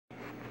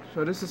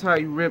So this is how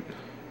you rip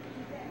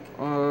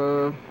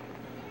on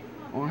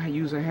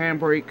using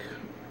Handbrake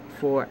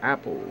for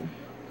Apple.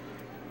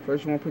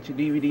 First, you want to put your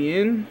DVD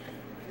in.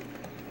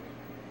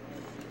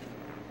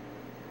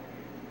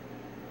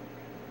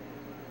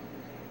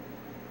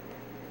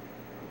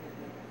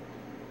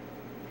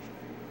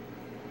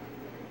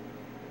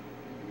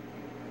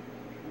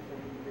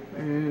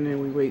 And then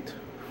we wait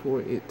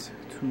for it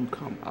to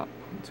come up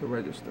to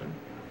register.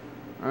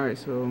 Alright,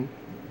 so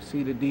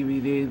see the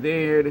DVD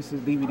there. This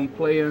is DVD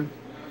player.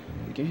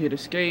 You can hit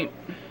escape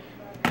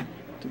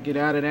to get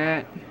out of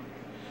that.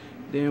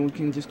 Then we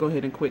can just go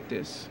ahead and quit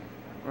this.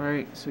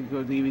 Alright, so you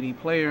go to DVD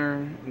player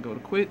and go to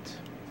quit.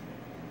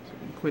 So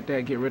you quit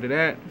that, get rid of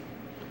that.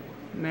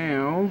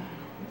 Now,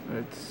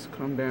 let's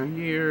come down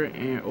here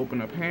and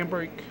open up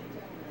Handbrake.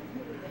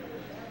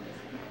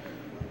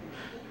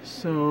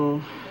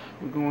 So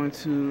we're going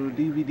to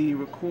DVD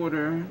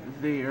recorder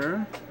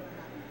there.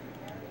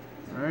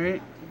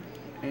 Alright,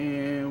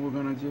 and we're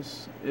gonna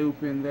just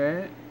open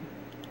that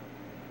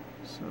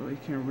so it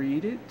can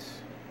read it.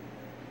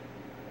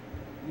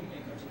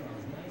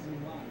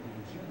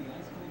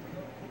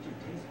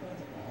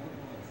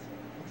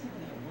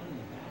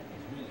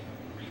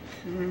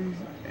 And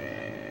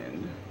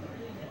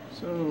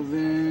so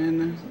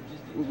then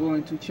we're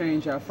going to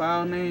change our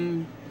file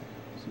name.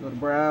 So go to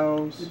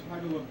browse,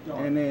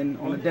 and then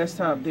on the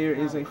desktop there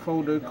is a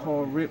folder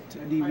called ripped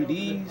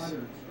DVDs.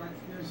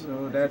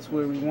 So that's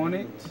where we want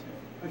it. So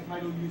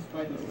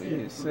we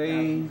hit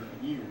save.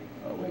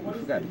 Oh wait, we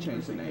forgot to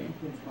change the name.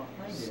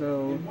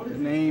 So the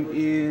name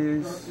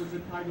is,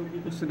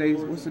 what's the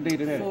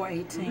date of that?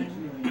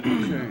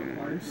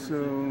 4/18. Okay,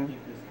 so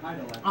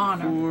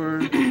Honor.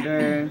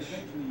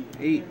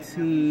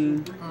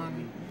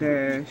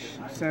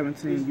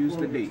 4-18-17. Use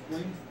the date.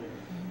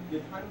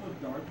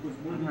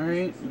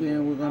 Alright,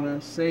 then we're gonna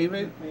save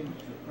it.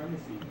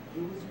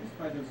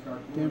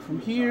 Then from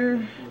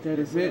here, that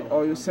is it.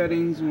 All your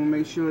settings, we'll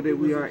make sure that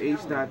we are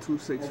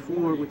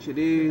H.264, which it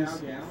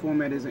is. The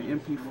format is an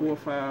MP4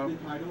 file,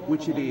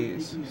 which it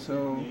is.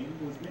 So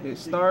hit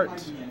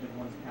start.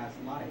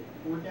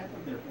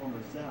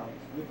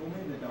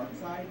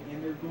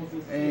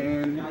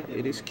 And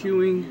it is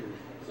queuing.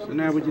 So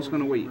now we're just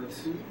gonna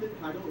wait.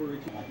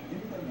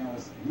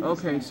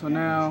 Okay, so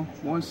now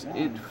once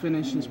it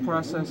finishes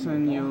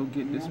processing, you'll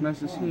get this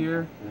message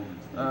here.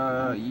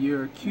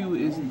 Your queue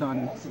is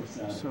done.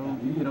 So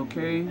you hit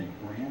OK.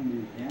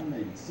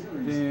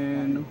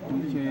 Then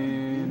we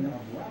can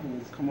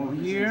come over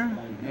here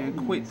and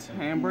quit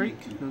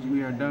Handbrake because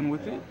we are done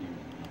with it.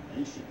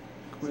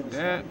 Quit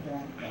that.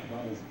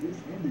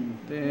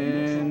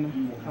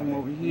 Then come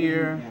over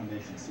here,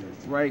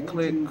 right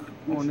click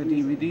on the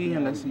DVD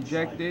and let's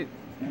eject it.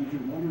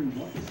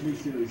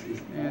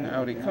 And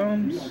out it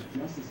comes.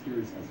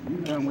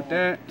 Done with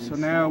that. So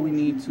now we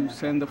need to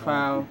send the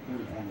file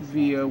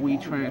via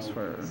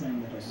WeTransfer.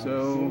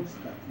 So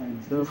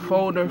the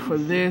folder for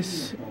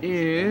this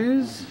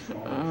is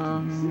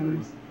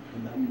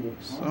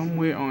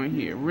somewhere on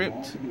here.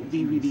 Ripped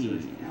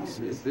DVDs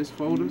is this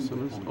folder. So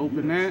let's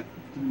open that.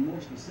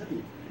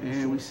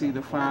 And we see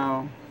the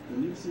file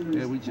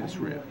that we just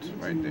ripped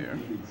right there.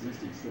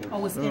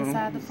 Oh, it's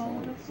inside the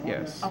folder?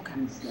 Yes. Okay.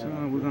 So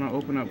we're going to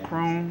open up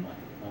Chrome.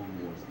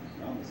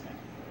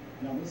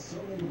 And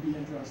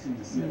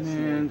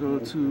then go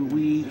to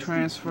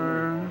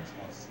WeTransfer.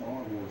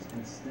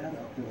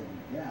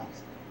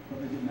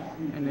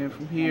 And then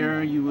from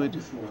here, you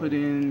would put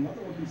in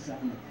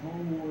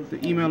the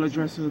email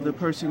address of the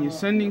person you're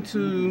sending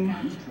to.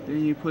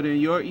 Then you put in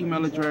your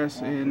email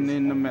address and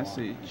then the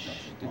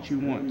message that you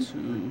want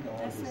to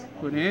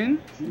put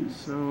in.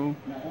 So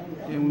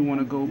then we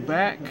want to go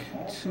back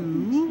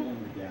to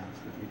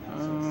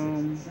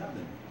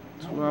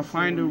our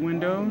Finder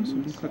window. So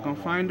we can click on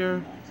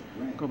Finder,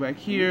 go back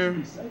here,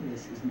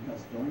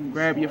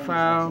 grab your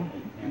file,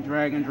 and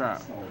drag and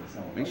drop.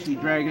 Make sure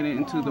you're dragging it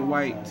into the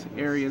white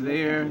area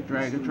there.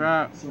 Drag and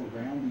drop.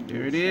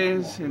 There it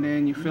is. And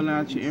then you fill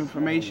out your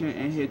information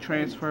and hit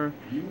transfer,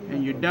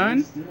 and you're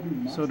done.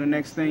 So the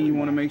next thing you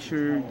want to make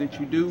sure that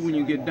you do when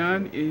you get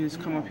done is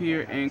come up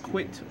here and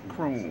quit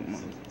Chrome.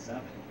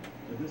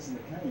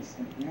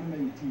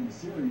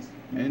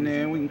 And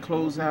then we can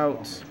close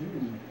out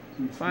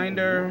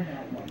Finder,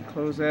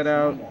 close that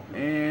out,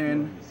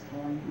 and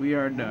we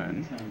are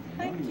done.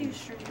 Thank you,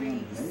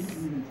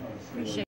 Sharice. Appreciate it.